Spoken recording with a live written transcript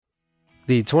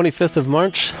The 25th of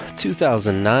March,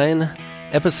 2009,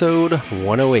 episode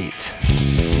 108.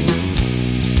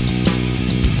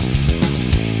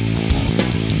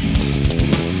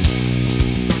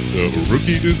 The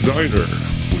Rookie Designer,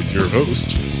 with your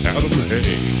host, Adam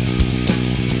Hay.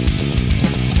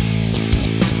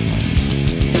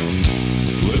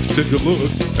 Let's take a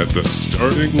look at the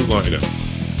starting lineup.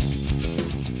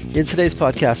 In today's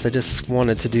podcast, I just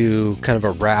wanted to do kind of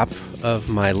a wrap of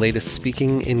my latest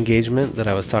speaking engagement that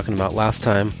I was talking about last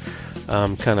time.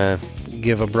 Kind of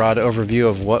give a broad overview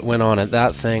of what went on at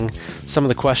that thing, some of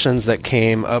the questions that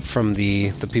came up from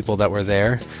the people that were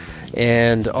there,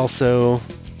 and also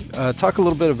talk a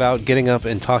little bit about getting up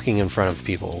and talking in front of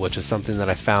people, which is something that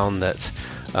I found that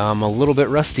I'm a little bit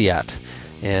rusty at,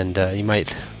 and you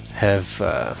might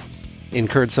have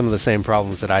incurred some of the same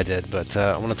problems that I did, but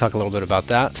I want to talk a little bit about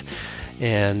that,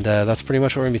 and that's pretty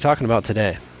much what we're going to be talking about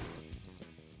today.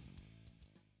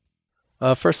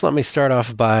 First, let me start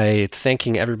off by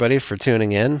thanking everybody for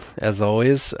tuning in. As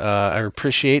always, I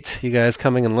appreciate you guys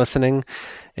coming and listening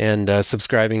and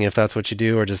subscribing if that's what you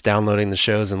do, or just downloading the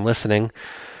shows and listening.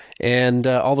 And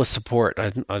all the support.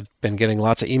 I've been getting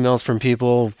lots of emails from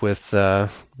people with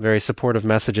very supportive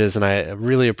messages, and I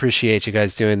really appreciate you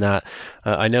guys doing that.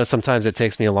 I know sometimes it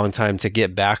takes me a long time to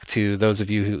get back to those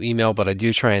of you who email, but I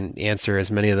do try and answer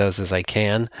as many of those as I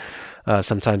can.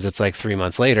 Sometimes it's like 3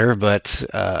 months later, but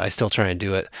I still try and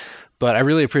do it. But I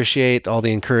really appreciate all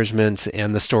the encouragement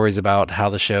and the stories about how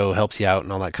the show helps you out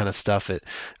and all that kind of stuff. It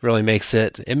really makes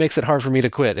it hard for me to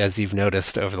quit, as you've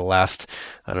noticed over the last,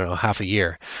 half a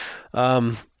year.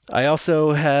 I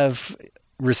also have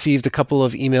received a couple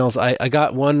of emails. I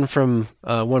got one from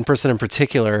one person in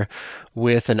particular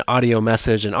with an audio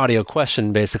message, an audio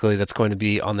question, basically, that's going to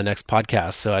be on the next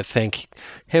podcast. So I thank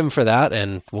him for that,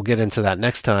 and we'll get into that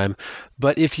next time.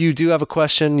 But if you do have a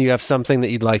question, you have something that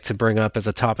you'd like to bring up as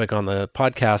a topic on the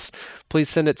podcast, please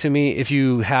send it to me. If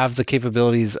you have the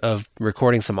capabilities of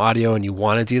recording some audio and you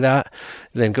want to do that,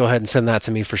 then go ahead and send that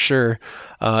to me for sure.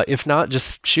 If not,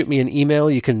 just shoot me an email.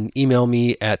 You can email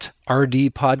me at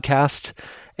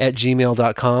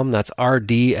rdpodcast@gmail.com. That's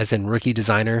RD as in Rookie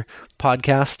Designer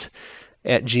Podcast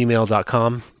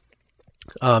 @gmail.com.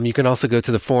 You can also go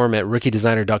to the forum at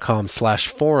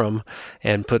rookiedesigner.com/forum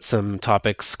and put some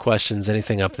topics, questions,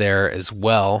 anything up there as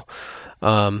well.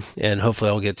 And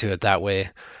hopefully I'll get to it that way.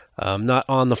 Not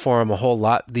on the forum a whole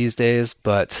lot these days,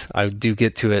 but I do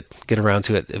get around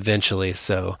to it eventually.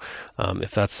 So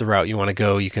if that's the route you want to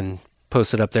go, you can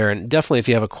post it up there. And definitely if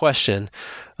you have a question,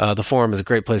 the forum is a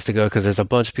great place to go, because there's a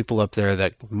bunch of people up there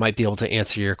that might be able to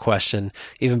answer your question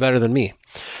even better than me.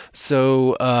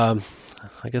 So I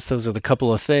guess those are the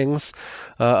couple of things,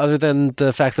 other than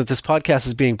the fact that this podcast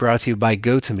is being brought to you by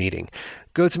GoToMeeting.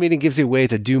 GoToMeeting gives you a way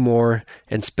to do more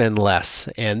and spend less.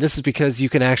 And this is because you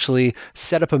can actually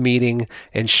set up a meeting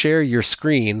and share your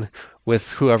screen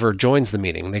with whoever joins the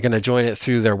meeting. They're going to join it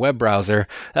through their web browser.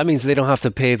 That means they don't have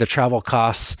to pay the travel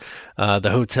costs,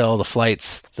 the hotel, the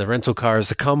flights, the rental cars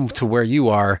to come to where you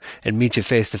are and meet you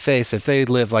face to face. If they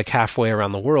live like halfway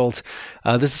around the world,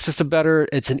 this is just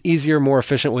it's an easier, more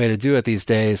efficient way to do it these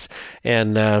days.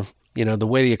 And, the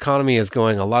way the economy is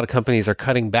going, a lot of companies are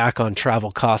cutting back on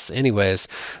travel costs anyways.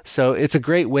 So it's a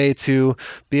great way to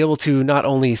be able to not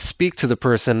only speak to the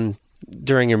person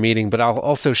during your meeting, but I'll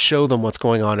also show them what's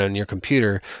going on your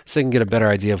computer so they can get a better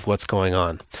idea of what's going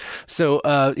on. So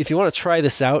if you want to try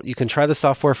this out, you can try the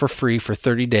software for free for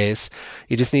 30 days.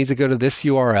 You just need to go to this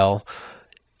URL,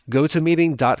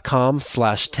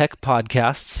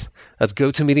 gotomeeting.com/techpodcasts. That's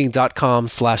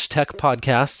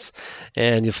gotomeeting.com/techpodcasts.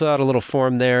 And you fill out a little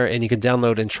form there, and you can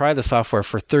download and try the software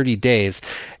for 30 days.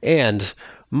 And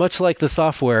much like the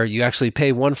software, you actually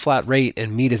pay one flat rate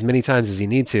and meet as many times as you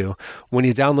need to. When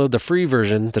you download the free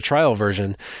version, the trial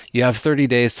version, you have 30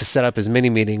 days to set up as many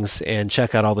meetings and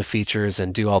check out all the features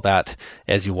and do all that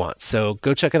as you want. So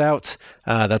go check it out.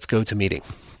 That's GoToMeeting.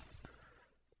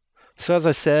 So as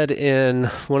I said in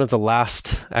one of the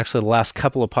last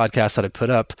couple of podcasts that I put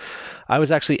up, I was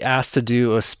actually asked to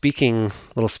do a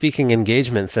little speaking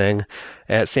engagement thing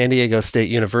at San Diego State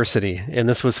University. And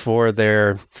this was for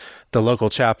the local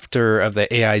chapter of the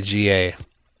AIGA.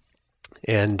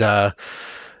 And it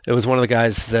was one of the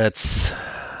guys that's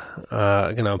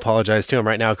I'm going to apologize to him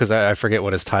right now because I forget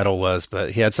what his title was,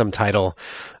 but he had some title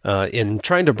in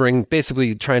trying to bring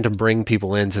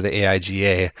people into the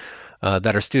AIGA.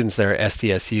 That are students there at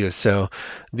SDSU. So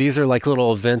these are like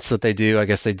little events that they do. I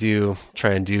guess they do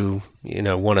try and do,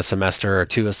 one a semester or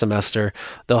two a semester.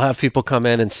 They'll have people come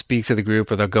in and speak to the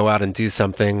group, or they'll go out and do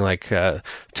something like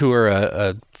tour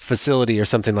a facility or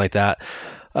something like that.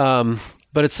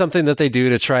 but it's something that they do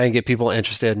to try and get people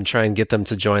interested and try and get them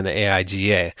to join the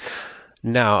AIGA.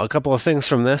 Now, a couple of things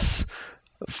from this.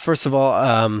 First of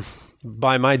all,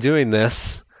 by my doing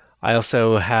this, I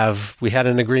also we had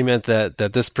an agreement that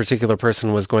this particular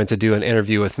person was going to do an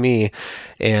interview with me.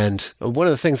 And one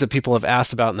of the things that people have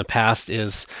asked about in the past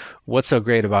is, what's so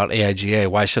great about AIGA?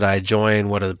 Why should I join?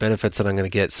 What are the benefits that I'm going to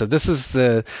get? So this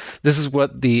is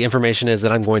what the information is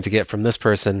that I'm going to get from this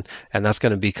person. And that's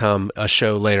going to become a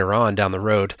show later on down the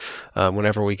road,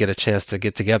 whenever we get a chance to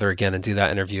get together again and do that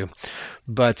interview.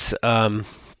 But,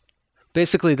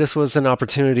 basically, this was an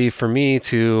opportunity for me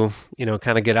to,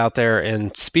 kind of get out there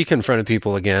and speak in front of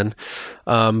people again.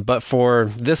 But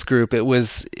for this group, it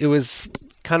was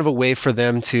kind of a way for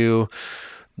them to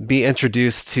be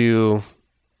introduced to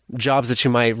jobs that you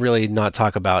might really not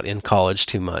talk about in college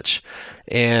too much.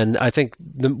 And I think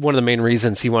one of the main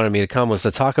reasons he wanted me to come was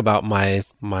to talk about my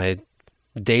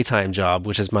daytime job,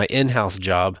 which is my in-house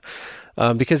job.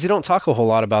 Because you don't talk a whole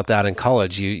lot about that in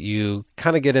college. You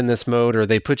kind of get in this mode, or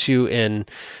they put you in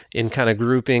kind of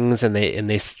groupings, and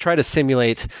they try to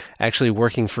simulate actually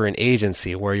working for an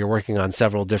agency where you're working on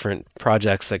several different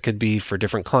projects that could be for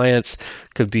different clients,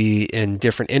 could be in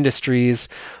different industries.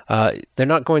 They're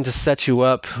not going to set you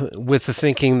up with the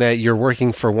thinking that you're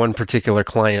working for one particular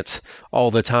client all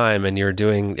the time and you're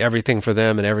doing everything for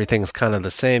them and everything's kind of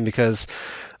the same, because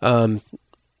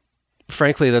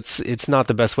frankly, it's not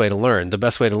the best way to learn. The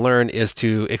best way to learn is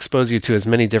to expose you to as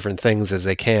many different things as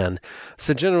they can.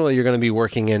 So generally, you're going to be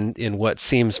working in what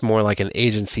seems more like an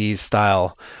agency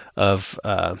style of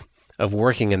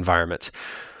working environment.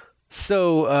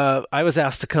 So I was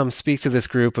asked to come speak to this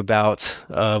group about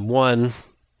one,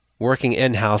 working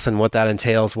in-house and what that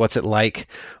entails, what's it like,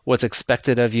 what's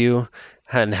expected of you,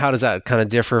 and how does that kind of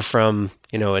differ from,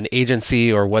 an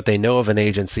agency or what they know of an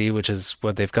agency, which is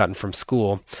what they've gotten from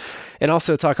school. And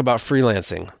also talk about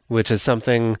freelancing, which is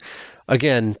something,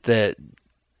 again, that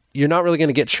you're not really going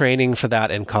to get training for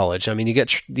that in college. I mean, you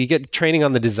get training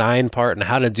on the design part and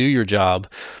how to do your job.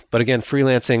 But again,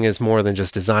 freelancing is more than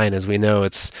just design. As we know,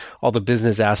 it's all the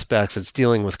business aspects. It's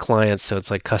dealing with clients. So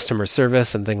it's like customer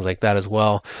service and things like that as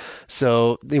well.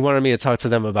 So they wanted me to talk to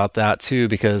them about that too,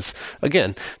 because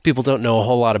again, people don't know a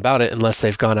whole lot about it unless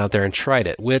they've gone out there and tried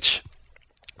it, which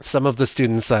some of the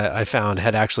students I found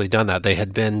had actually done that. They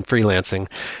had been freelancing.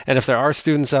 And if there are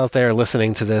students out there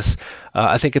listening to this,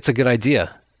 I think it's a good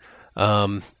idea.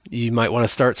 You might want to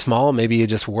start small. Maybe you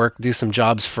just do some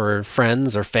jobs for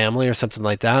friends or family or something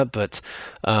like that. But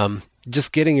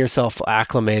just getting yourself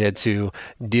acclimated to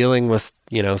dealing with,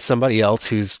 somebody else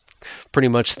who's pretty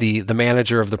much the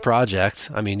manager of the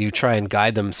project. I mean, you try and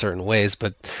guide them certain ways,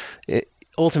 but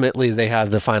ultimately they have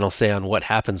the final say on what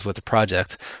happens with the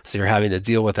project. So you're having to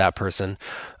deal with that person.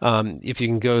 If you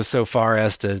can go so far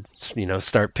as to,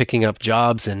 start picking up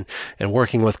jobs and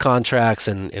working with contracts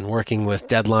and working with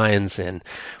deadlines and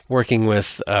working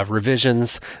with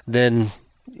revisions, then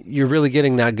you're really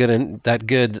getting that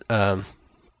good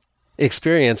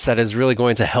experience that is really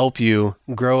going to help you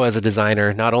grow as a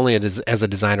designer, not only as a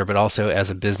designer, but also as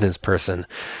a business person.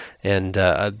 And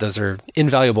those are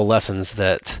invaluable lessons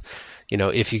that,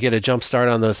 if you get a jump start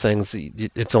on those things,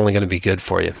 it's only going to be good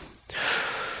for you.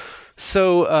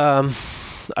 So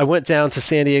I went down to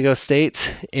San Diego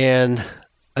State, and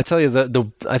I tell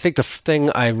you, I think the thing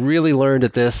I really learned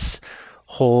at this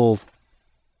whole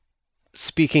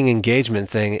speaking engagement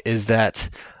thing is that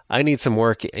I need some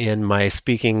work in my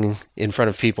speaking in front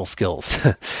of people skills.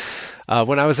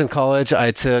 When I was in college,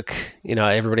 I took,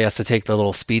 everybody has to take the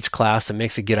little speech class. It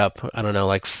makes you get up, I don't know,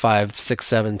 like 5, 6,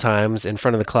 7 times in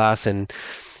front of the class and,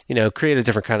 create a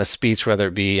different kind of speech, whether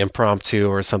it be impromptu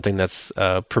or something that's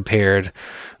prepared.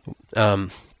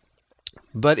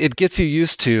 But it gets you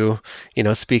used to,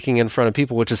 speaking in front of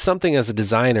people, which is something as a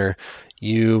designer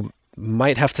you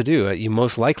might have to do. You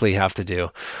most likely have to do.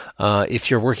 If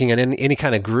you're working in any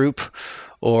kind of group,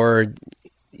 or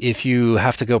if you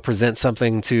have to go present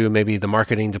something to maybe the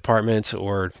marketing department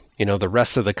or, the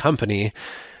rest of the company,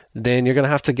 then you're going to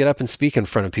have to get up and speak in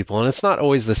front of people. And it's not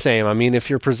always the same. I mean, if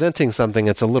you're presenting something,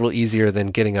 it's a little easier than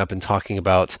getting up and talking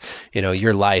about,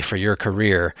 your life or your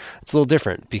career. It's a little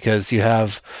different because you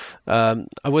have, I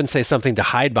wouldn't say something to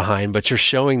hide behind, but you're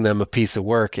showing them a piece of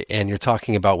work and you're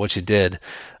talking about what you did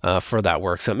for that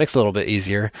work. So it makes it a little bit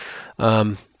easier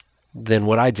than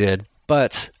what I did.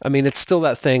 But I mean, it's still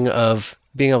that thing of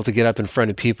being able to get up in front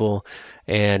of people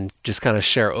and just kind of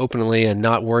share openly and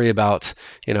not worry about,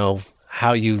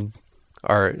 how you're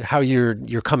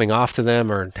coming off to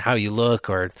them or how you look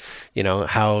or,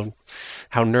 how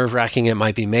nerve-wracking it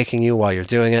might be making you while you're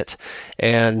doing it.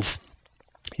 And,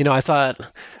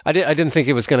 I didn't think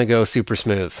it was going to go super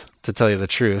smooth, to tell you the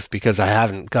truth, because I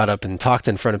haven't got up and talked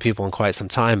in front of people in quite some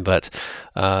time, but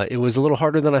it was a little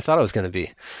harder than I thought it was going to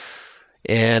be.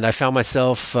 And I found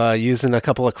myself using a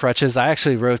couple of crutches. I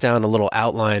actually wrote down a little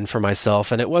outline for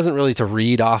myself, and it wasn't really to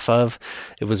read off of.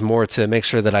 It was more to make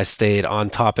sure that I stayed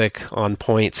on topic, on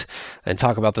point, and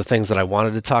talk about the things that I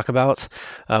wanted to talk about.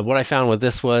 What I found with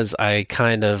this was I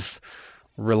kind of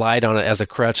relied on it as a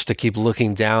crutch to keep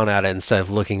looking down at it instead of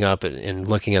looking up and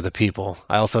looking at the people.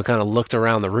 I also kind of looked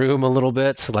around the room a little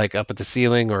bit, like up at the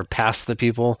ceiling or past the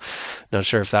people. Not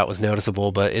sure if that was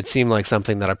noticeable, but it seemed like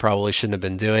something that I probably shouldn't have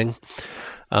been doing.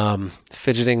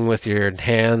 Fidgeting with your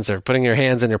hands or putting your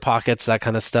hands in your pockets, that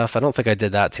kind of stuff. I don't think I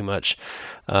did that too much,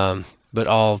 but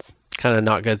all kind of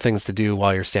not good things to do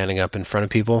while you're standing up in front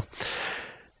of people.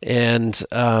 And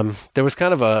there was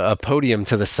kind of a podium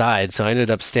to the side, so I ended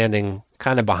up standing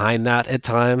kind of behind that at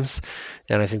times,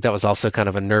 and I think that was also kind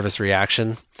of a nervous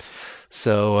reaction.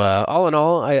 So all in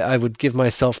all, I would give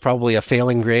myself probably a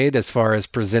failing grade as far as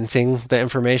presenting the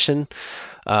information.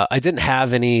 I didn't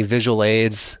have any visual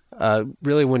aids.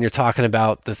 Really, when you're talking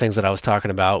about the things that I was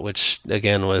talking about, which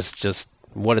again was just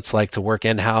what it's like to work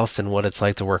in-house and what it's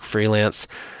like to work freelance,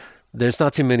 there's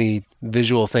not too many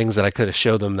visual things that I could have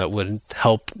showed them that would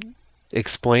help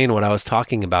explain what I was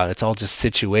talking about. It's all just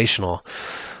situational.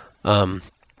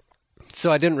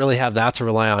 So I didn't really have that to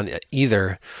rely on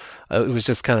either. It was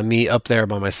just kind of me up there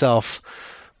by myself.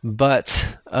 But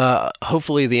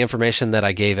hopefully the information that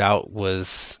I gave out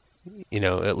was,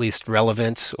 at least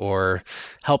relevant or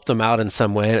helped them out in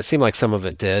some way. And it seemed like some of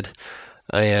it did.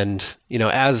 And,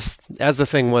 as the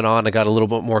thing went on, I got a little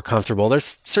bit more comfortable.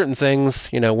 There's certain things,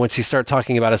 once you start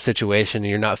talking about a situation and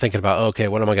you're not thinking about, okay,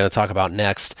 what am I going to talk about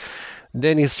next?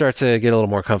 Then you start to get a little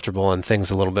more comfortable and things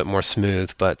a little bit more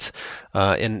smooth. But,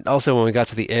 and also when we got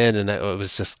to the end and it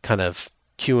was just kind of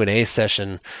Q&A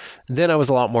session, then I was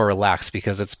a lot more relaxed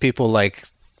because it's people like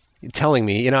telling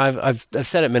me, I've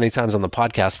said it many times on the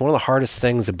podcast. One of the hardest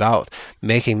things about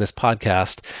making this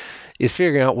podcast is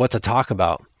figuring out what to talk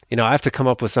about. I have to come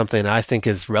up with something I think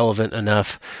is relevant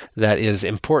enough, that is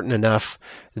important enough,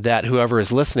 that whoever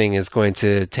is listening is going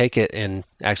to take it and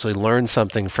actually learn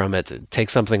something from it, take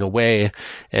something away,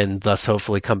 and thus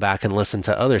hopefully come back and listen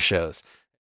to other shows.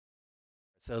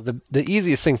 So the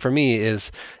easiest thing for me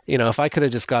is, if I could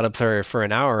have just got up there for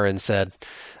an hour and said,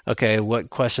 okay, what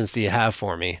questions do you have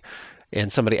for me? And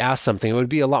somebody asked something, it would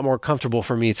be a lot more comfortable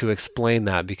for me to explain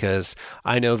that because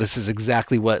I know this is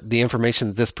exactly what the information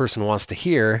that this person wants to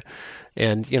hear.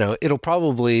 And, it'll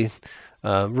probably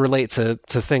relate to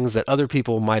things that other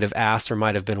people might have asked or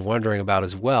might have been wondering about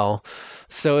as well.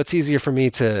 So it's easier for me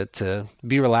to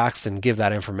be relaxed and give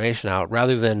that information out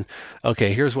rather than,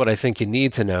 okay, here's what I think you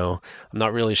need to know. I'm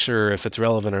not really sure if it's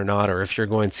relevant or not, or if you're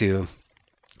going to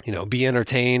be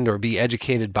entertained or be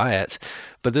educated by it.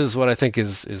 But this is what I think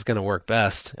is going to work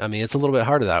best. I mean, it's a little bit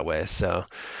harder that way. So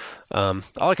all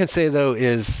I can say, though,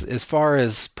 is as far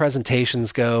as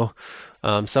presentations go,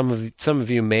 some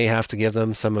of you may have to give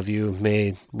them. Some of you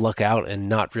may luck out and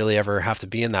not really ever have to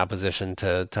be in that position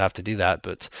to have to do that.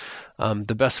 But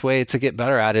the best way to get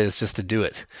better at it is just to do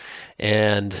it.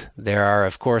 And there are,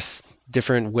 of course,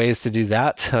 different ways to do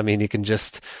that. I mean, you can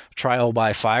just trial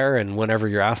by fire, and whenever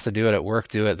you're asked to do it at work,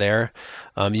 do it there.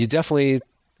 You definitely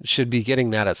should be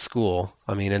getting that at school.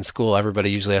 I mean, in school,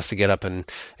 everybody usually has to get up and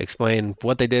explain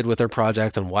what they did with their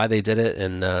project and why they did it,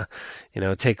 and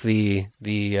take the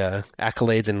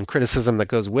accolades and criticism that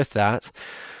goes with that.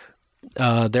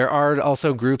 There are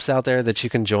also groups out there that you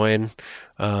can join.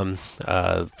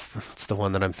 It's the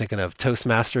one that I'm thinking of,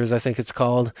 Toastmasters, I think it's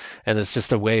called. And it's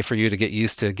just a way for you to get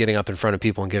used to getting up in front of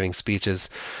people and giving speeches.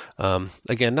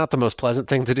 Again, not the most pleasant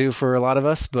thing to do for a lot of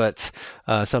us, but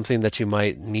something that you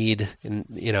might need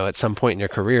at some point in your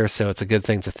career. So it's a good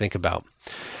thing to think about.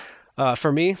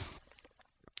 For me,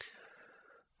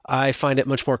 I find it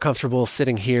much more comfortable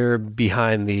sitting here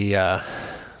behind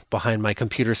my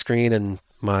computer screen and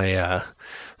my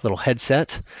little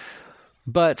headset.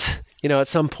 But, at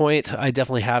some point, I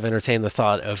definitely have entertained the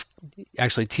thought of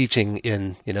actually teaching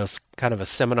in, kind of a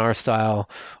seminar style,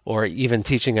 or even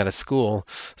teaching at a school.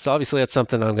 So obviously that's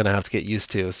something I'm going to have to get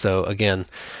used to. So again,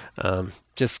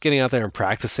 just getting out there and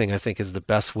practicing, I think, is the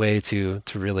best way to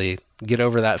really get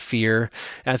over that fear.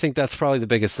 And I think that's probably the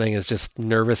biggest thing, is just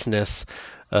nervousness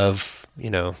of,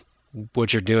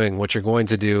 what you're doing, what you're going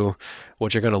to do,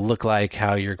 what you're going to look like,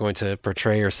 how you're going to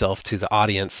portray yourself to the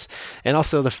audience. And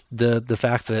also the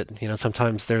fact that,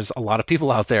 sometimes there's a lot of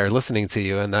people out there listening to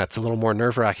you, and that's a little more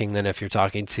nerve-wracking than if you're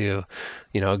talking to,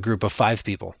 a group of 5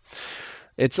 people.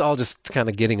 It's all just kind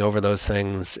of getting over those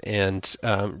things and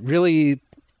really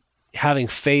having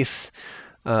faith,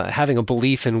 having a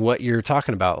belief in what you're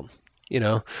talking about.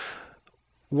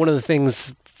 One of the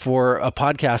things for a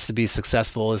podcast to be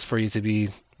successful is for you to be,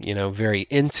 very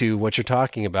into what you're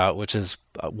talking about, which is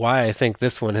why I think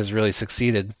this one has really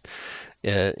succeeded.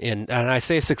 And I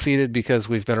say succeeded because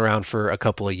we've been around for a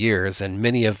couple of years, and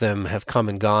many of them have come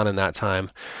and gone in that time.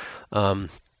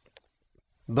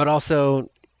 But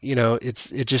also,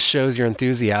 it just shows your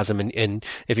enthusiasm, and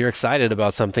if you're excited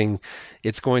about something,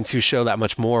 it's going to show that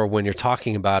much more when you're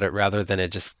talking about it, rather than it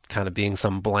just kind of being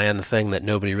some bland thing that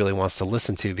nobody really wants to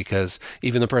listen to, because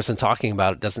even the person talking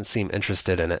about it doesn't seem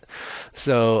interested in it.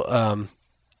 So,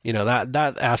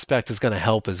 that aspect is going to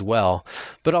help as well.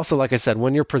 But also, like I said,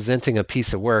 when you're presenting a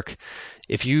piece of work,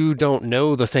 if you don't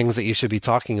know the things that you should be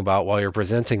talking about while you're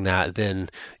presenting that, then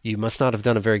you must not have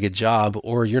done a very good job,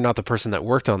 or you're not the person that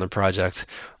worked on the project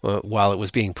while it was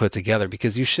being put together,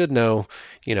 because you should know,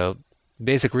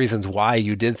 basic reasons why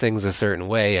you did things a certain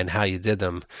way and how you did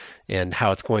them and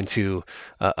how it's going to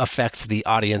affect the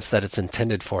audience that it's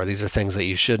intended for. These are things that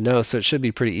you should know, so it should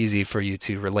be pretty easy for you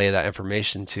to relay that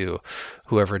information to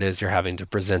whoever it is you're having to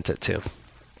present it to.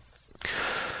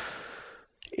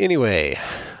 Anyway,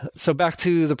 so back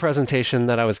to the presentation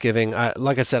that I was giving.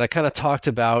 Like I said, I kind of talked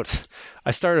about,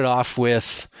 I started off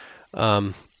with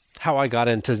how I got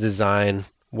into design,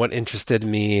 what interested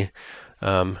me,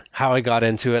 how I got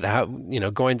into it, how,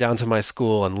 going down to my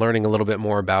school and learning a little bit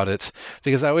more about it,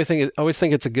 because I always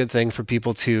think it's a good thing for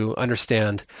people to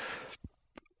understand,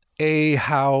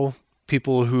 how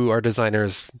people who are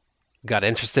designers got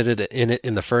interested in it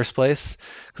in the first place,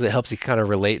 because it helps you kind of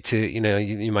relate to,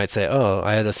 you might say, oh,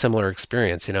 I had a similar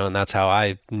experience, and that's how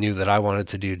I knew that I wanted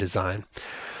to do design.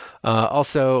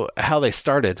 Also, how they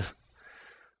started,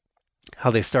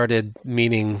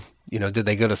 meaning, did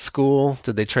they go to school?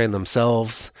 Did they train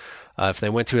themselves? If they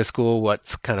went to a school,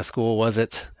 what kind of school was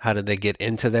it? How did they get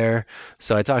into there?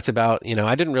 So I talked about,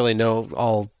 I didn't really know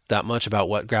all that much about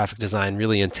what graphic design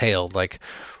really entailed, like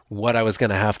what I was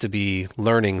going to have to be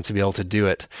learning to be able to do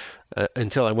it,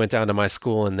 until I went down to my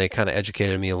school and they kind of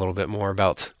educated me a little bit more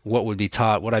about what would be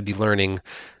taught, what I'd be learning,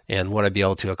 and what I'd be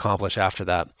able to accomplish after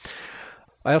that.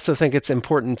 I also think it's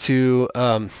important to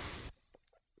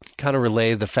kind of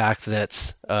relay the fact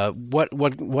that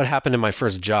what happened in my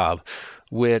first job,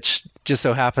 which just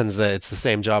so happens that it's the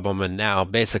same job I'm in now.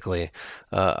 Basically,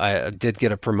 I did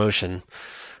get a promotion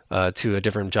to a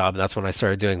different job. That's when I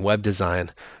started doing web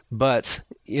design. But,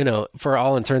 for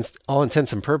all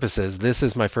intents and purposes, this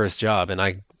is my first job. And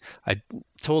I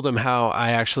told them how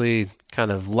I actually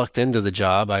kind of lucked into the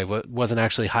job. I wasn't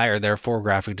actually hired there for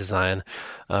graphic design.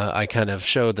 I kind of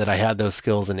showed that I had those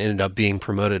skills and ended up being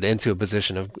promoted into a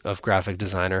position of graphic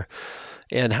designer,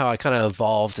 and how I kind of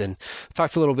evolved, and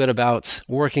talked a little bit about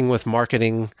working with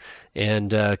marketing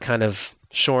and kind of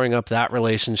shoring up that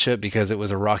relationship, because it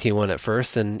was a rocky one at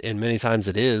first, and many times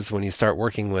it is when you start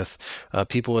working with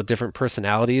people with different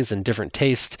personalities and different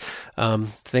taste.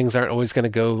 Things aren't always going to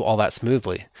go all that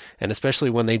smoothly, and especially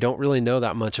when they don't really know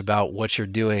that much about what you're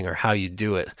doing or how you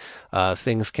do it,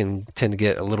 things can tend to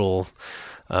get a little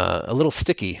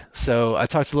sticky. So I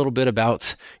talked a little bit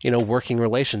about, working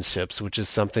relationships, which is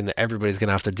something that everybody's going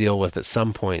to have to deal with at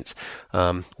some point,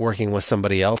 working with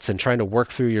somebody else and trying to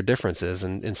work through your differences,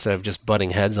 and instead of just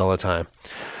butting heads all the time.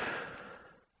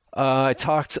 I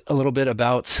talked a little bit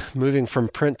about moving from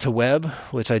print to web,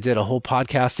 which I did a whole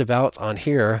podcast about on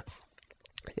here.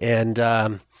 And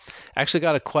actually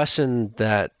got a question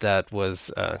that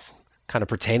was kind of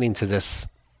pertaining to this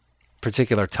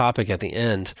particular topic at the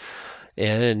end.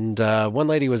 And one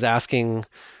lady was asking,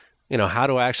 how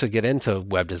do I actually get into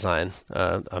web design?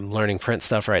 I'm learning print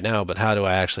stuff right now, but how do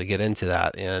I actually get into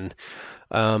that? And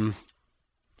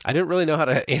I didn't really know how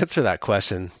to answer that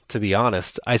question, to be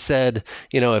honest. I said,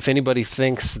 if anybody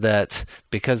thinks that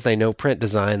because they know print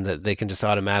design that they can just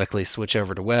automatically switch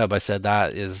over to web, I said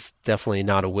that is definitely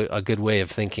not a good way of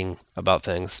thinking about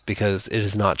things, because it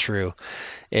is not true.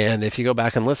 And if you go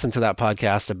back and listen to that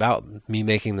podcast about me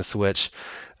making the switch,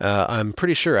 I'm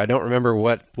pretty sure, I don't remember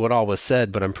what all was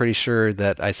said, but I'm pretty sure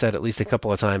that I said at least a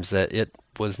couple of times that it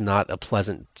was not a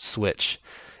pleasant switch.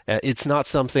 It's not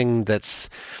something that's,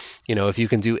 if you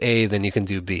can do A, then you can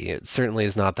do B. It certainly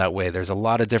is not that way. There's a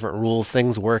lot of different rules.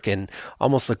 Things work in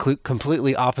almost the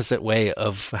completely opposite way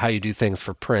of how you do things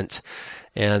for print.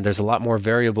 And there's a lot more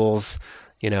variables,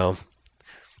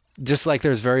 just like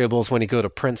there's variables when you go to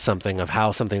print something of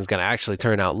how something's going to actually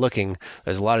turn out looking.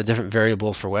 There's a lot of different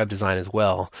variables for web design as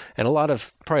well, and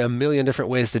probably a million different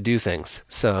ways to do things.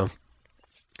 So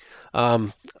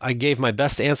I gave my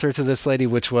best answer to this lady,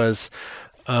 which was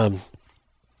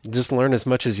just learn as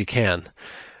much as you can.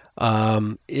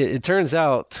 It turns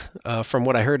out, from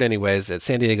what I heard anyways, at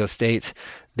San Diego State,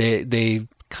 they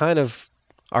kind of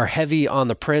are heavy on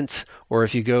the print, or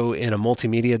if you go in a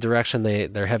multimedia direction,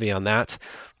 they're heavy on that.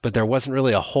 But there wasn't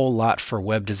really a whole lot for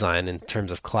web design in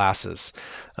terms of classes.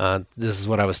 This is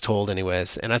what I was told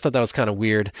anyways. And I thought that was kind of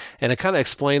weird. And it kind of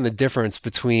explained the difference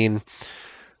between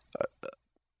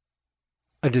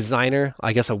a designer,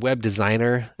 I guess a web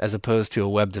designer, as opposed to a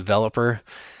web developer.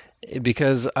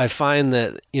 Because I find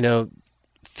that,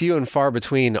 few and far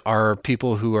between are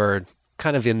people who are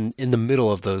kind of in the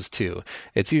middle of those two.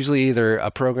 It's usually either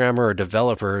a programmer or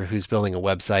developer who's building a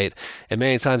website, and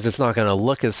many times it's not going to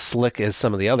look as slick as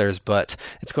some of the others, but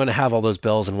it's going to have all those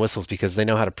bells and whistles because they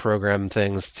know how to program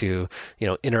things to,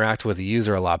 interact with the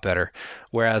user a lot better.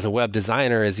 Whereas a web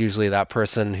designer is usually that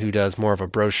person who does more of a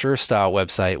brochure style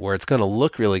website where it's going to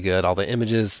look really good, all the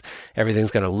images, everything's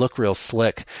going to look real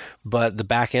slick, but the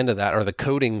back end of that, or the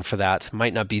coding for that,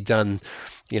 might not be done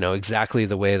exactly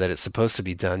the way that it's supposed to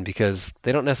be done because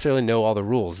they don't necessarily know all the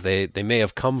rules. They may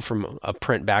have come from a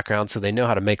print background, so they know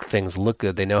how to make things look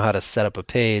good. They know how to set up a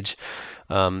page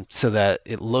so that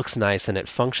it looks nice and it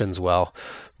functions well.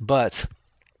 But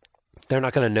they're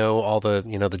not going to know all the,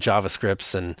 the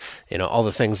JavaScripts and, all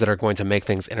the things that are going to make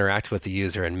things interact with the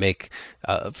user and make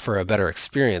for a better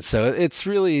experience. So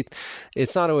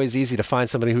it's not always easy to find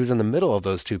somebody who's in the middle of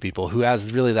those two people, who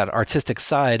has really that artistic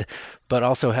side, but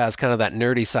also has kind of that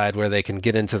nerdy side where they can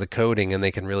get into the coding and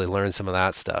they can really learn some of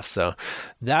that stuff. So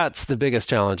that's the biggest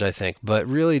challenge, I think. But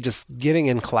really just getting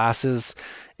in classes.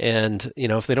 And,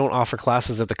 if they don't offer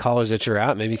classes at the college that you're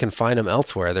at, maybe you can find them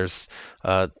elsewhere. There's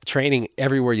training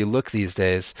everywhere you look these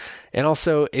days. And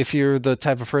also, if you're the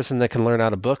type of person that can learn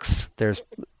out of books, there's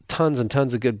tons and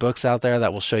tons of good books out there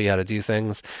that will show you how to do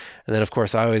things. And then, of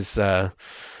course, I'm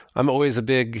always a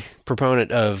big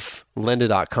proponent of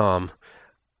lynda.com.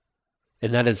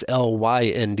 And that is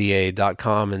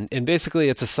lynda.com. And basically,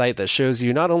 it's a site that shows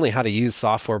you not only how to use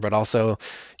software, but also,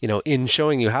 in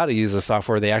showing you how to use the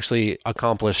software, they actually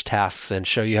accomplish tasks and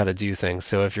show you how to do things.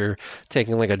 So if you're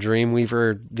taking like a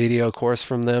Dreamweaver video course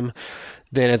from them,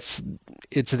 then it's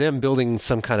them building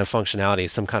some kind of functionality,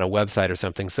 some kind of website or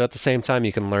something. So at the same time,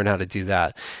 you can learn how to do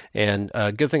that. And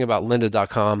a good thing about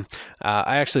lynda.com,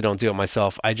 I actually don't do it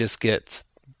myself. I just get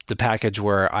the package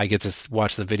where I get to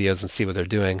watch the videos and see what they're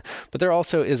doing. But there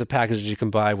also is a package you can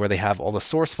buy where they have all the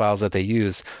source files that they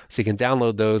use. So you can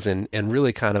download those and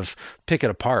really kind of pick it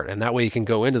apart. And that way you can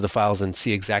go into the files and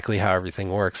see exactly how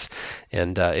everything works.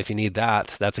 And if you need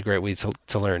that, that's a great way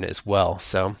to learn as well.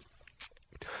 So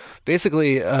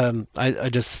basically, I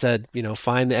just said,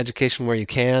 find the education where you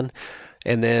can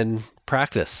and then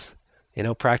practice.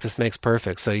 Practice makes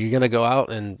perfect. So you're going to go out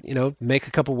and, make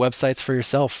a couple websites for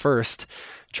yourself first,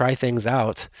 try things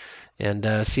out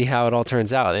and see how it all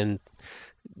turns out. And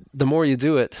the more you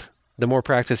do it, the more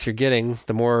practice you're getting,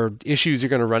 the more issues you're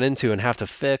going to run into and have to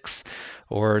fix,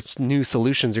 or new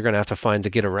solutions you're going to have to find to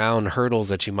get around hurdles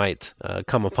that you might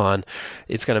come upon.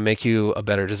 It's going to make you a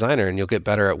better designer and you'll get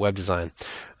better at web design.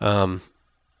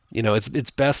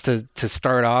 It's best to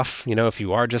start off, if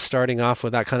you are just starting off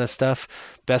with that kind of stuff,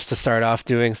 best to start off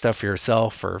doing stuff for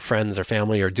yourself or friends or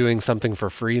family, or doing something for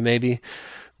free maybe,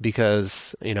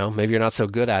 because, maybe you're not so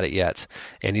good at it yet.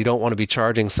 And you don't want to be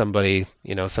charging somebody,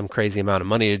 some crazy amount of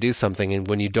money to do something and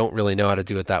when you don't really know how to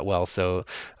do it that well. So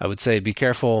I would say be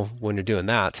careful when you're doing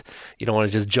that. You don't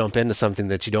want to just jump into something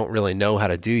that you don't really know how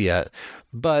to do yet.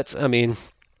 But,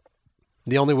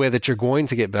 the only way that you're going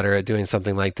to get better at doing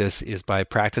something like this is by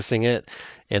practicing it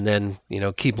and then,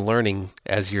 keep learning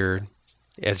as you're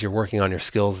working on your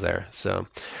skills there. So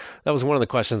that was one of the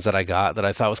questions that I got that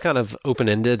I thought was kind of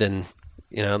open-ended, and,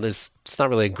 it's not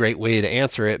really a great way to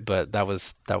answer it, but that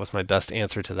was my best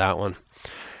answer to that one.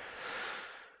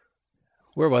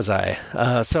 Where was I?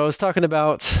 So I was talking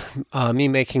about me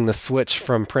making the switch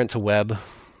from print to web,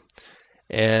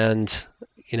 and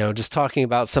just talking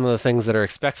about some of the things that are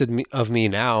expected of me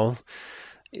now.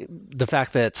 The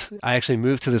fact that I actually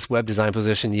moved to this web design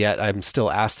position, yet I'm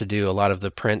still asked to do a lot of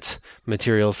the print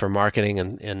materials for marketing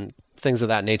and things of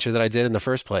that nature that I did in the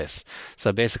first place.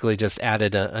 So I basically just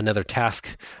added another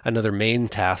main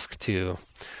task to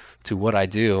what I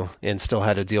do, and still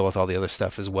had to deal with all the other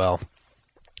stuff as well.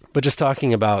 But just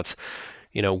talking about,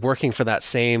 working for that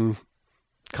same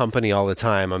company all the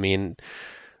time.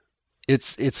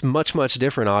 It's much, much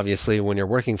different, obviously, when you're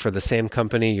working for the same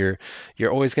company.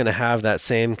 You're always going to have that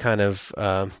same kind of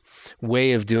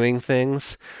way of doing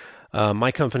things.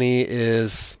 My company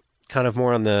is kind of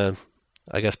more on the,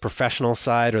 professional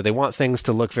side, or they want things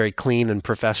to look very clean and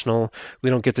professional. We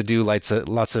don't get to do lots of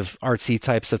artsy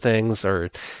types of things, or,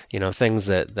 things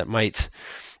that might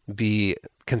be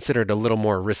considered a little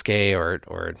more risque or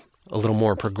a little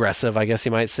more progressive, I guess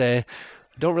you might say,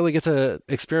 don't really get to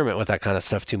experiment with that kind of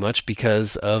stuff too much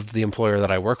because of the employer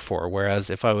that I work for. Whereas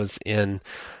if I was in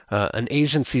an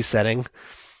agency setting,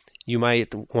 you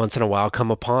might once in a while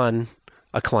come upon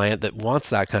a client that wants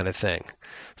that kind of thing.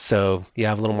 So you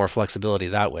have a little more flexibility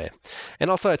that way. And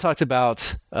also I talked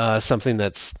about something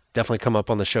that's definitely come up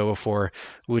on the show before,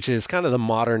 which is kind of the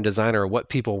modern designer, what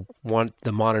people want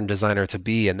the modern designer to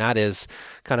be. And that is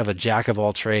kind of a jack of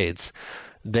all trades.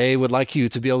 They would like you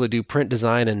to be able to do print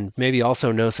design and maybe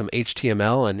also know some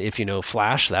HTML. And if you know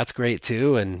Flash, that's great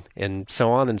too. And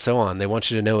so on and so on. They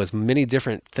want you to know as many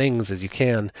different things as you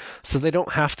can so they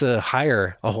don't have to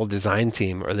hire a whole design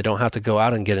team or they don't have to go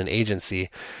out and get an agency.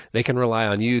 They can rely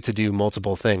on you to do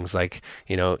multiple things like,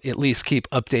 at least keep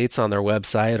updates on their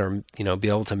website or, be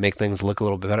able to make things look a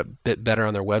little bit better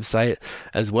on their website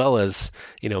as well as,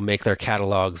 make their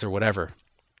catalogs or whatever.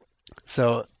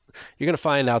 So you're going to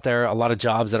find out there a lot of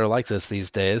jobs that are like this these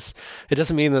days. It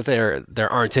doesn't mean that there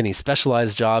aren't any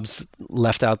specialized jobs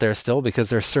left out there still, because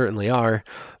there certainly are.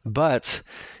 But,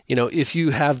 if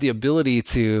you have the ability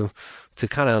to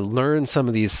kind of learn some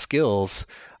of these skills,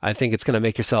 I think it's going to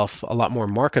make yourself a lot more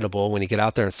marketable when you get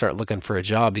out there and start looking for a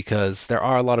job, because there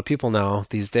are a lot of people now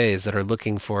these days that are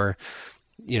looking for,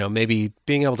 maybe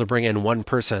being able to bring in one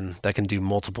person that can do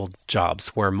multiple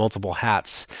jobs, wear multiple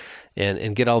hats,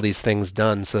 and get all these things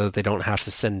done so that they don't have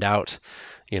to send out,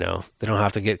 they don't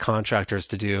have to get contractors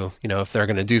to do, if they're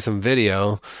going to do some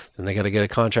video, then they got to get a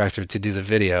contractor to do the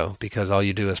video because all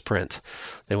you do is print.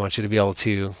 They want you to be able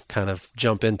to kind of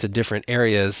jump into different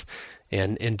areas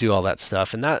and do all that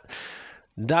stuff. And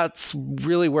that's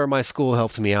really where my school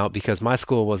helped me out, because my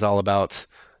school was all about,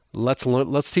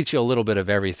 let's teach you a little bit of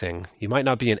everything. You might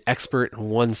not be an expert in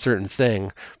one certain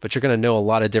thing, but you're going to know a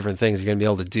lot of different things. You're going to be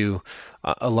able to do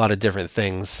a lot of different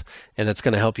things, and that's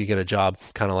going to help you get a job,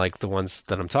 kind of like the ones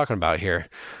that I'm talking about here.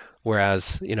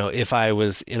 Whereas, if I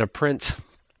was in a print,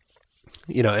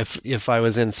 if I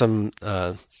was in some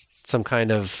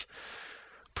kind of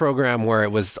program where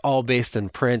it was all based in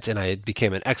print and I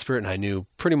became an expert and I knew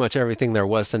pretty much everything there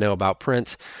was to know about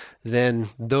print, then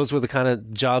those were the kind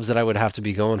of jobs that I would have to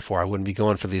be going for. I wouldn't be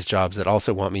going for these jobs that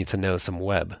also want me to know some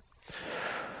web.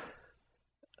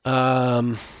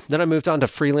 Then I moved on to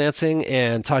freelancing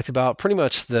and talked about pretty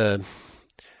much the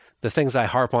things I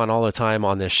harp on all the time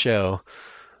on this show,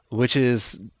 which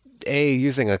is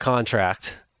using a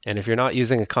contract. And if you're not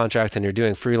using a contract and you're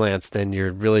doing freelance, then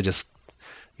you're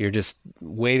just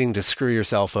waiting to screw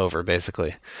yourself over,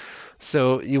 basically.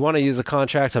 So you want to use a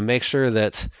contract to make sure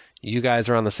that you guys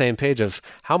are on the same page of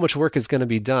how much work is going to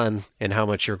be done and how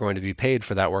much you're going to be paid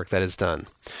for that work that is done.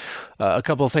 A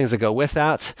couple of things that go with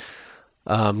that,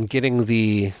 getting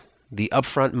the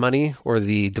upfront money or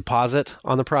the deposit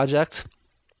on the project,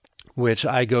 which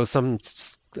I go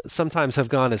sometimes have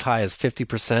gone as high as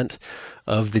 50%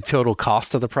 of the total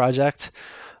cost of the project.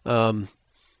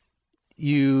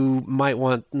 You might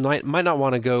not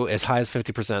want to go as high as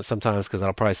 50% sometimes, because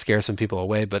that'll probably scare some people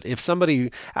away. But if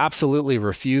somebody absolutely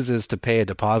refuses to pay a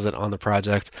deposit on the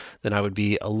project, then I would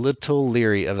be a little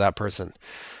leery of that person.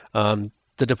 The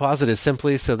deposit is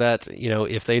simply so that,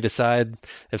 if they decide,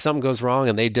 if something goes wrong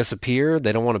and they disappear,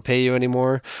 they don't want to pay you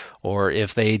anymore, or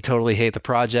if they totally hate the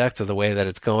project or the way that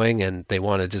it's going and they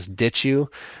want to just ditch you,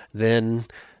 then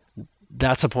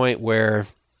that's a point where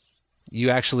you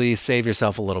actually save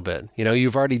yourself a little bit.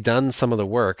 You've already done some of the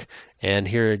work, and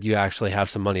here you actually have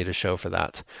some money to show for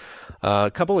that.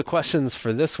 A couple of questions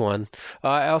for this one.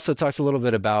 I also talked a little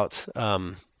bit about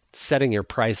setting your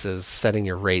prices, setting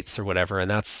your rates or whatever, and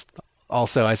that's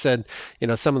also, I said,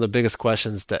 some of the biggest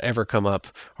questions that ever come up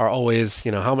are always,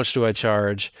 how much do I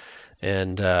charge,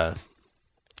 and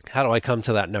how do I come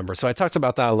to that number? So I talked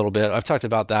about that a little bit. I've talked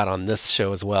about that on this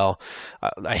show as well.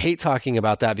 I hate talking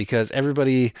about that because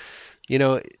everybody,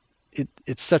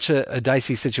 it's such a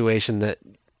dicey situation that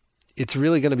it's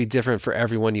really going to be different for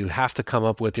everyone. You have to come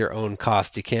up with your own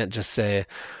cost. You can't just say,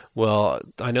 well,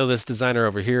 I know this designer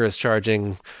over here is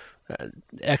charging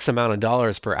X amount of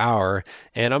dollars per hour,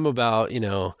 and I'm about,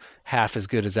 half as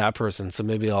good as that person, so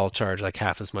maybe I'll charge like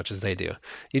half as much as they do.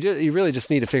 You really just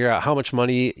need to figure out how much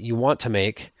money you want to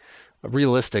make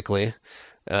realistically,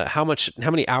 how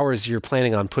many hours you're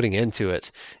planning on putting into it,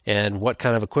 and what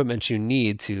kind of equipment you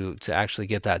need to actually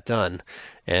get that done.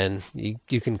 And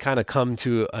you can kind of come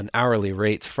to an hourly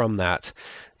rate from that,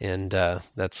 and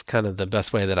that's kind of the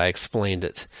best way that I explained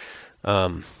it.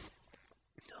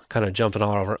 Kind of jumping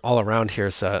all around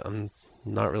here, so I'm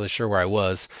not really sure where I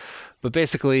was. But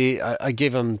basically, I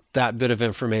gave them that bit of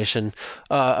information.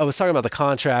 I was talking about the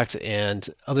contract and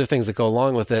other things that go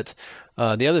along with it.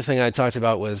 The other thing I talked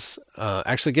about was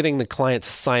actually getting the client to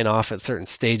sign off at certain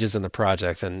stages in the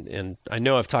project. And I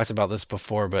know I've talked about this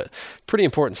before, but pretty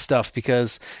important stuff,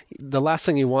 because the last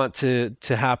thing you want to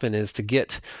happen is to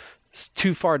get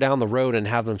too far down the road and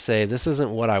have them say, this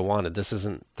isn't what I wanted. This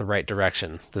isn't the right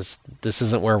direction. This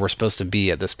isn't where we're supposed to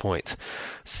be at this point.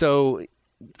 So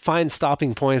find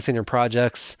stopping points in your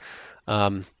projects.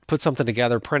 Put something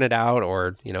together, print it out,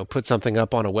 or put something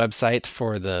up on a website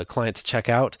for the client to check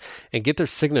out, and get their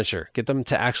signature. Get them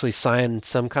to actually sign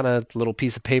some kind of little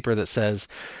piece of paper that says,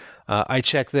 I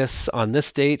checked this on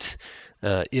this date.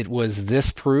 It was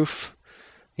this proof.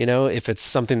 If it's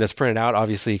something that's printed out,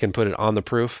 obviously you can put it on the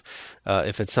proof.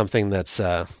 If it's something that's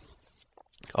a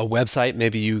website,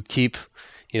 maybe you keep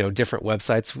different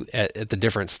websites at the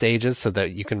different stages so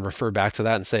that you can refer back to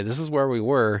that and say, this is where we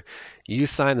were. You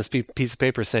signed this piece of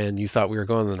paper saying you thought we were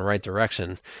going in the right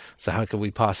direction. So how could we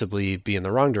possibly be in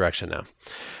the wrong direction now?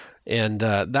 And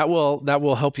that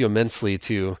will help you immensely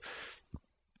to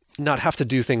not have to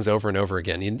do things over and over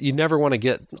again. You never want to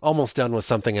get almost done with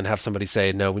something and have somebody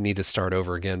say, no, we need to start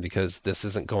over again because this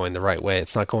isn't going the right way.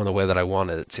 It's not going the way that I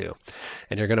wanted it to.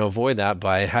 And you're going to avoid that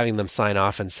by having them sign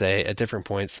off and say at different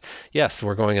points, yes,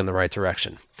 we're going in the right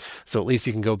direction. So at least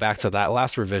you can go back to that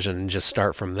last revision and just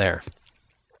start from there.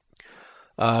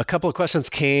 A couple of questions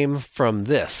came from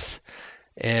this.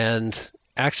 And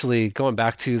actually, going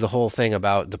back to the whole thing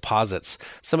about deposits,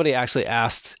 somebody actually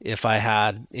asked if I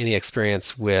had any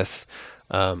experience with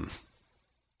kind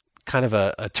of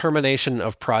a termination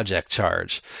of project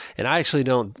charge. And I actually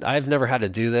I've never had to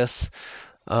do this,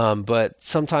 but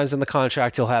sometimes in the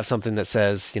contract, you'll have something that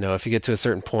says, if you get to a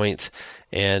certain point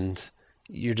and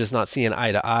you're just not seeing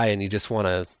eye to eye and you just want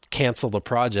to cancel the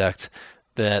project,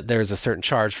 that there's a certain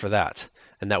charge for that.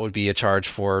 And that would be a charge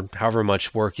for however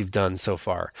much work you've done so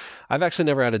far. I've actually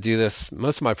never had to do this.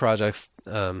 Most of my projects,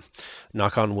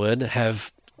 knock on wood,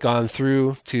 have gone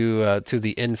through to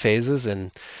the end phases,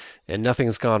 and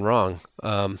nothing's gone wrong.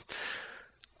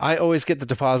 I always get the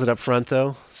deposit up front,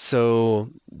 though, so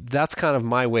that's kind of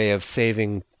my way of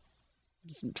saving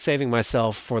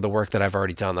myself for the work that I've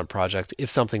already done on the project if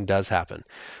something does happen.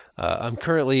 I'm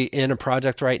currently in a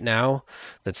project right now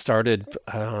that started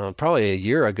probably a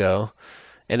year ago.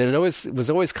 And it was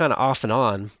always kind of off and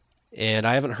on, and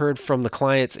I haven't heard from the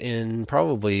client in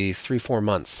probably 3-4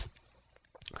 months.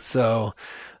 So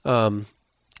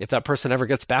if that person ever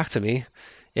gets back to me,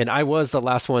 and I was the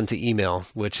last one to email,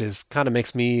 which is kind of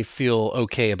makes me feel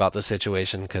okay about the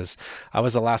situation, because I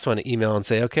was the last one to email and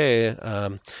say, okay,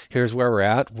 here's where we're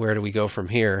at. Where do we go from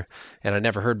here? And I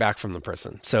never heard back from the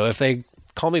person. So if they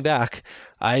call me back,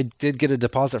 I did get a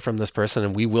deposit from this person,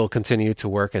 and we will continue to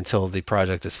work until the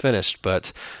project is finished.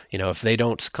 But, if they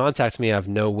don't contact me, I have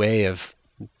no way of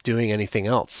doing anything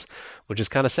else, which is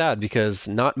kind of sad because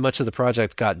not much of the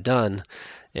project got done,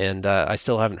 and I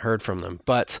still haven't heard from them.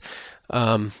 But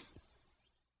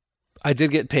I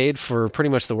did get paid for pretty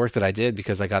much the work that I did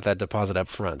because I got that deposit up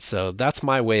front. So that's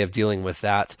my way of dealing with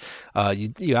that.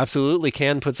 You absolutely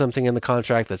can put something in the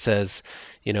contract that says,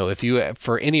 if you,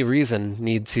 for any reason,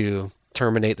 need to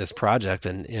terminate this project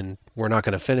and we're not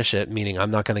going to finish it, meaning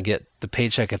I'm not going to get the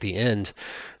paycheck at the end,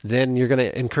 then you're going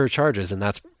to incur charges. And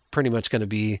that's pretty much going to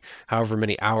be however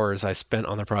many hours I spent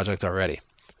on the project already.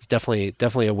 It's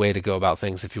definitely a way to go about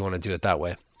things if you want to do it that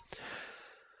way.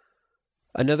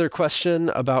 Another question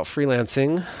about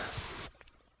freelancing.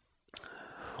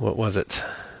 What was it?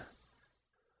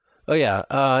 Oh yeah,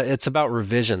 it's about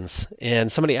revisions.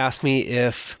 And somebody asked me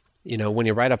if, when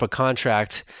you write up a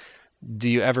contract, do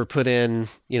you ever put in,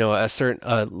 a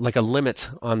certain, like a limit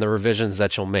on the revisions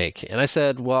that you'll make? And I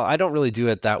said, well, I don't really do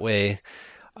it that way.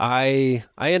 I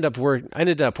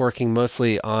ended up working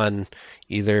mostly on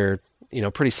either,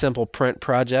 pretty simple print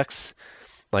projects,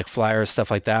 like flyers,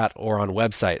 stuff like that, or on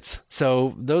websites.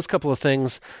 So those couple of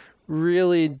things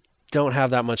really don't have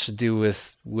that much to do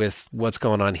with what's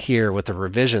going on here with the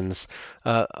revisions.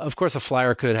 Of course, a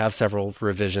flyer could have several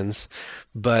revisions,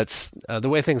 but the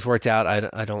way things worked out,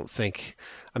 I don't think.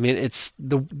 I mean, it's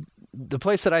the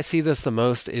place that I see this the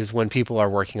most is when people are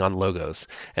working on logos,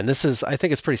 and this is, I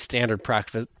think, it's pretty standard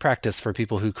practice for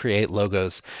people who create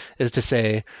logos, is to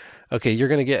say, okay, you're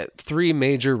going to get 3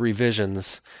 major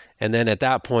revisions. And then at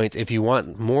that point, if you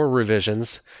want more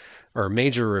revisions or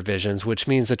major revisions, which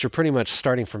means that you're pretty much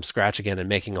starting from scratch again and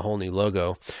making a whole new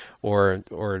logo, or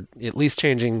at least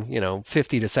changing,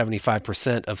 50 to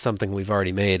 75% of something we've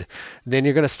already made, then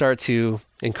you're going to start to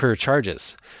incur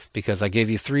charges because I gave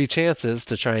you 3 chances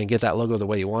to try and get that logo the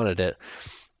way you wanted it.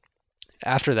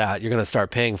 after that, you're going to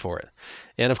start paying for it.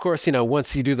 And of course,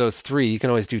 once you do those 3, you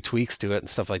can always do tweaks to it and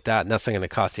stuff like that. And that's not going to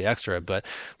cost you extra. But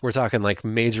we're talking like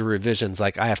major revisions,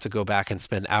 like I have to go back and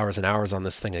spend hours and hours on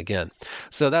this thing again.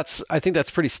 So I think that's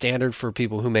pretty standard for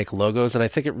people who make logos. And I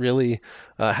think it really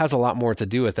has a lot more to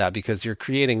do with that, because you're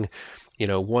creating,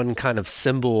 one kind of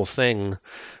symbol thing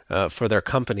for their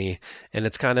company. And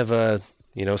it's kind of a,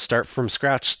 start from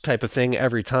scratch type of thing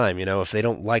every time. If they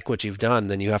don't like what you've done,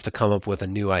 then you have to come up with a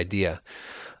new idea.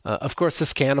 Of course,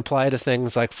 this can apply to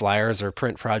things like flyers or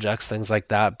print projects, things like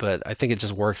that, but I think it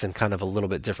just works in kind of a little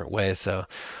bit different way. So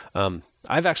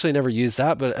I've actually never used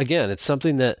that, but again, it's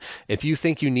something that if you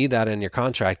think you need that in your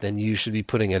contract, then you should be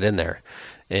putting it in there.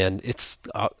 And it's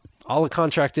all a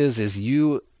contract is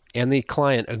you and the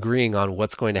client agreeing on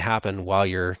what's going to happen while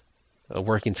you're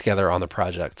working together on the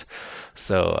project.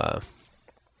 So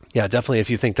yeah, definitely if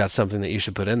you think that's something that you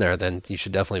should put in there, then you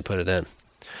should definitely put it in.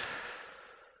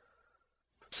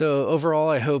 So overall,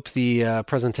 I hope the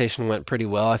presentation went pretty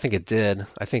well. I think it did.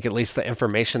 I think at least the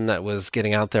information that was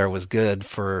getting out there was good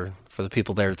for the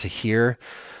people there to hear.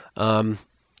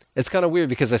 It's kind of weird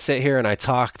because I sit here and I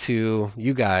talk to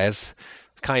you guys,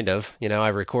 kind of. I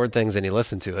record things and you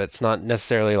listen to it. It's not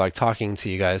necessarily like talking to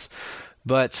you guys,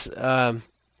 but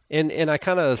and I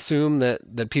kind of assume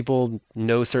that people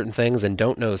know certain things and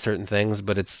don't know certain things,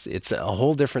 but it's a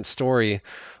whole different story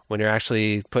when you're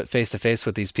actually put face to face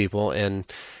with these people and,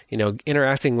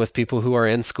 interacting with people who are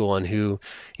in school and who,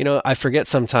 I forget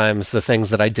sometimes the things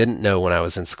that I didn't know when I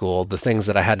was in school, the things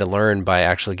that I had to learn by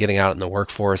actually getting out in the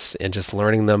workforce and just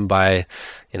learning them by,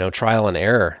 trial and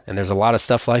error. And there's a lot of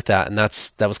stuff like that. And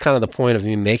that was kind of the point of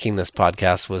me making this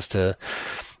podcast, was to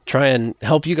try and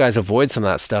help you guys avoid some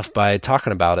of that stuff by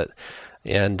talking about it.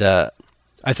 And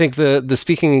I think the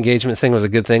speaking engagement thing was a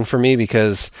good thing for me,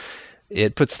 because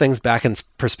it puts things back in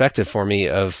perspective for me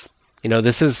of,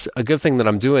 this is a good thing that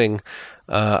I'm doing.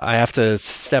 I have to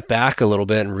step back a little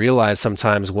bit and realize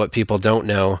sometimes what people don't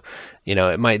know.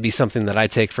 It might be something that I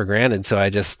take for granted. So I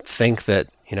just think that,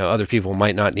 other people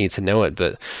might not need to know it.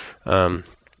 But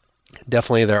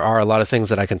definitely there are a lot of things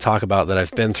that I can talk about that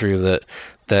I've been through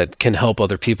that can help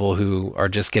other people who are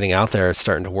just getting out there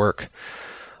starting to work.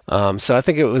 So I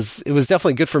think it was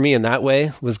definitely good for me in that way.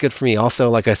 It was good for me also,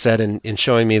 like I said, in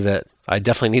showing me that I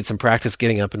definitely need some practice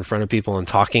getting up in front of people and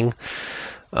talking.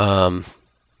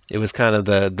 It was kind of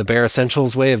the bare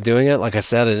essentials way of doing it. Like I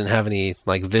said, I didn't have any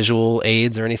like visual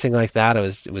aids or anything like that.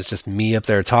 It was just me up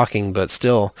there talking, but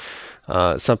still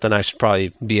something I should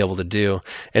probably be able to do,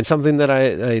 and something that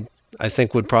I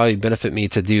think would probably benefit me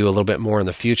to do a little bit more in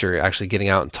the future, actually getting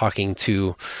out and talking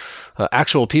to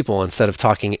actual people instead of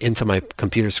talking into my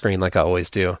computer screen like I always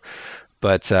do.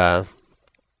 But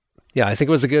yeah, I think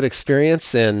it was a good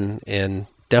experience, and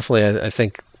definitely I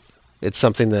think it's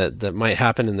something that might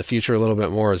happen in the future a little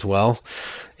bit more as well.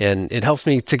 And it helps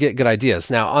me to get good ideas.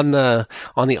 Now on the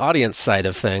audience side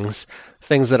of things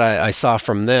that I saw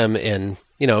from them, and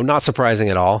not surprising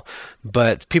at all,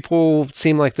 but people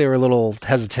seemed like they were a little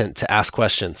hesitant to ask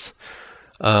questions,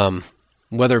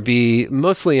 whether it be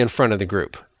mostly in front of the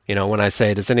group. When I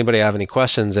say, does anybody have any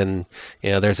questions? And,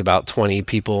 there's about 25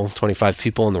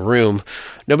 people in the room.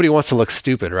 Nobody wants to look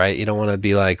stupid, right? You don't want to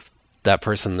be like that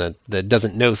person that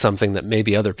doesn't know something that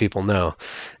maybe other people know.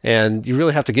 And you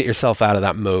really have to get yourself out of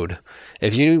that mode.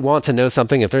 If you want to know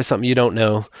something, if there's something you don't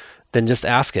know, then just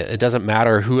ask it. It doesn't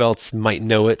matter who else might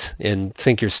know it and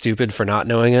think you're stupid for not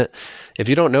knowing it. If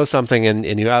you don't know something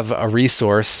and you have a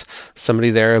resource,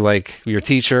 somebody there like your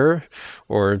teacher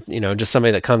or, just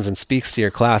somebody that comes and speaks to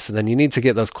your class, and then you need to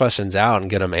get those questions out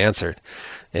and get them answered.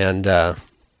 And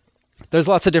there's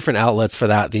lots of different outlets for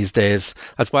that these days.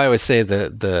 That's why I always say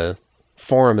the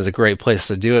forum is a great place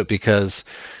to do it, because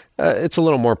it's a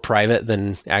little more private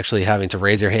than actually having to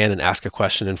raise your hand and ask a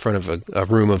question in front of a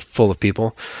room full of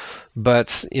people.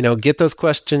 But, get those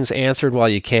questions answered while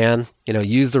you can.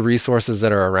 Use the resources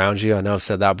that are around you. I know I've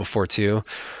said that before too.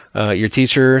 Your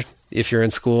teacher, if you're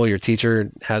in school, your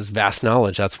teacher has vast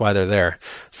knowledge. That's why they're there.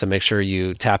 So make sure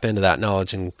you tap into that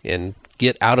knowledge and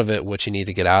get out of it what you need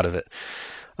to get out of it.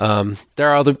 There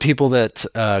are other people that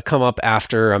come up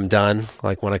after I'm done,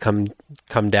 like when I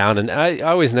come down, and I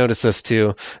always notice this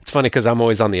too. It's funny because I'm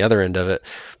always on the other end of it.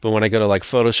 But when I go to like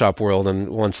Photoshop World, and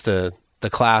once the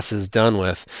class is done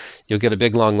with, you'll get a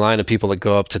big long line of people that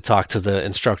go up to talk to the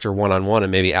instructor one-on-one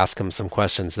and maybe ask them some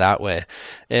questions that way.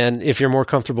 And if you're more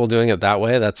comfortable doing it that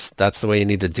way, that's the way you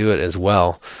need to do it as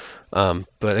well.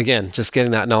 But again, just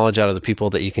getting that knowledge out of the people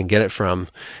that you can get it from,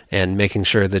 and making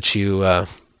sure that you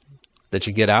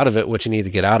get out of it what you need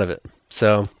to get out of it.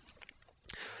 So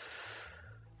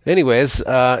Anyways,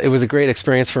 it was a great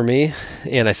experience for me,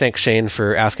 and I thank Shane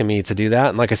for asking me to do that.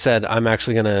 And like I said, I'm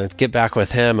actually going to get back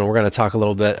with him, and we're going to talk a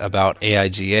little bit about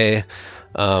AIGA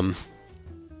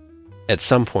at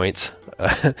some point.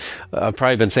 I've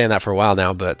probably been saying that for a while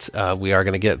now, but we are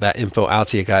going to get that info out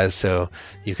to you guys, so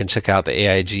you can check out the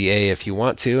AIGA if you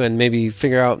want to, and maybe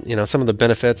figure out some of the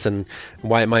benefits and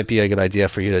why it might be a good idea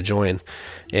for you to join.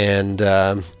 And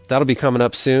that'll be coming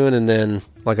up soon. And then,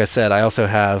 like I said, I also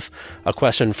have a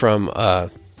question from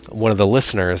one of the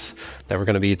listeners that we're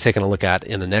going to be taking a look at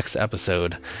in the next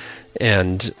episode,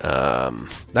 and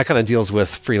that kind of deals with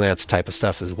freelance type of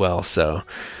stuff as well. So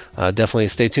definitely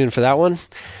stay tuned for that one.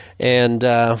 And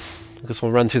I guess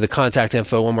we'll run through the contact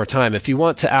info one more time. If you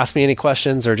want to ask me any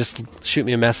questions or just shoot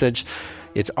me a message,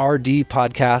 it's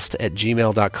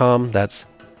rdpodcast@gmail.com. That's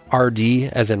RD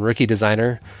as in Rookie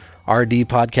Designer,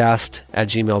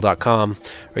 rdpodcast@gmail.com.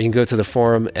 Or you can go to the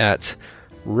forum at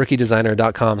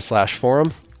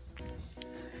rookiedesigner.com/forum.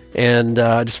 And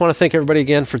I just want to thank everybody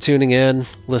again for tuning in,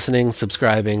 listening,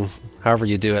 subscribing, however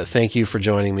you do it. Thank you for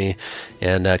joining me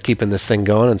and keeping this thing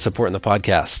going and supporting the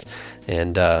podcast.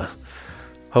 And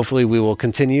hopefully we will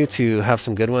continue to have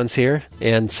some good ones here.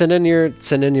 And send in your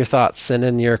thoughts, send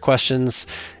in your questions,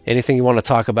 anything you want to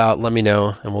talk about, let me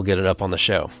know, and we'll get it up on the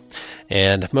show.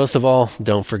 And most of all,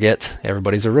 don't forget,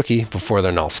 everybody's a rookie before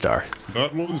they're an all-star.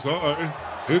 That one's high.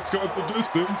 It's got the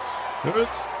distance.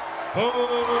 It's high.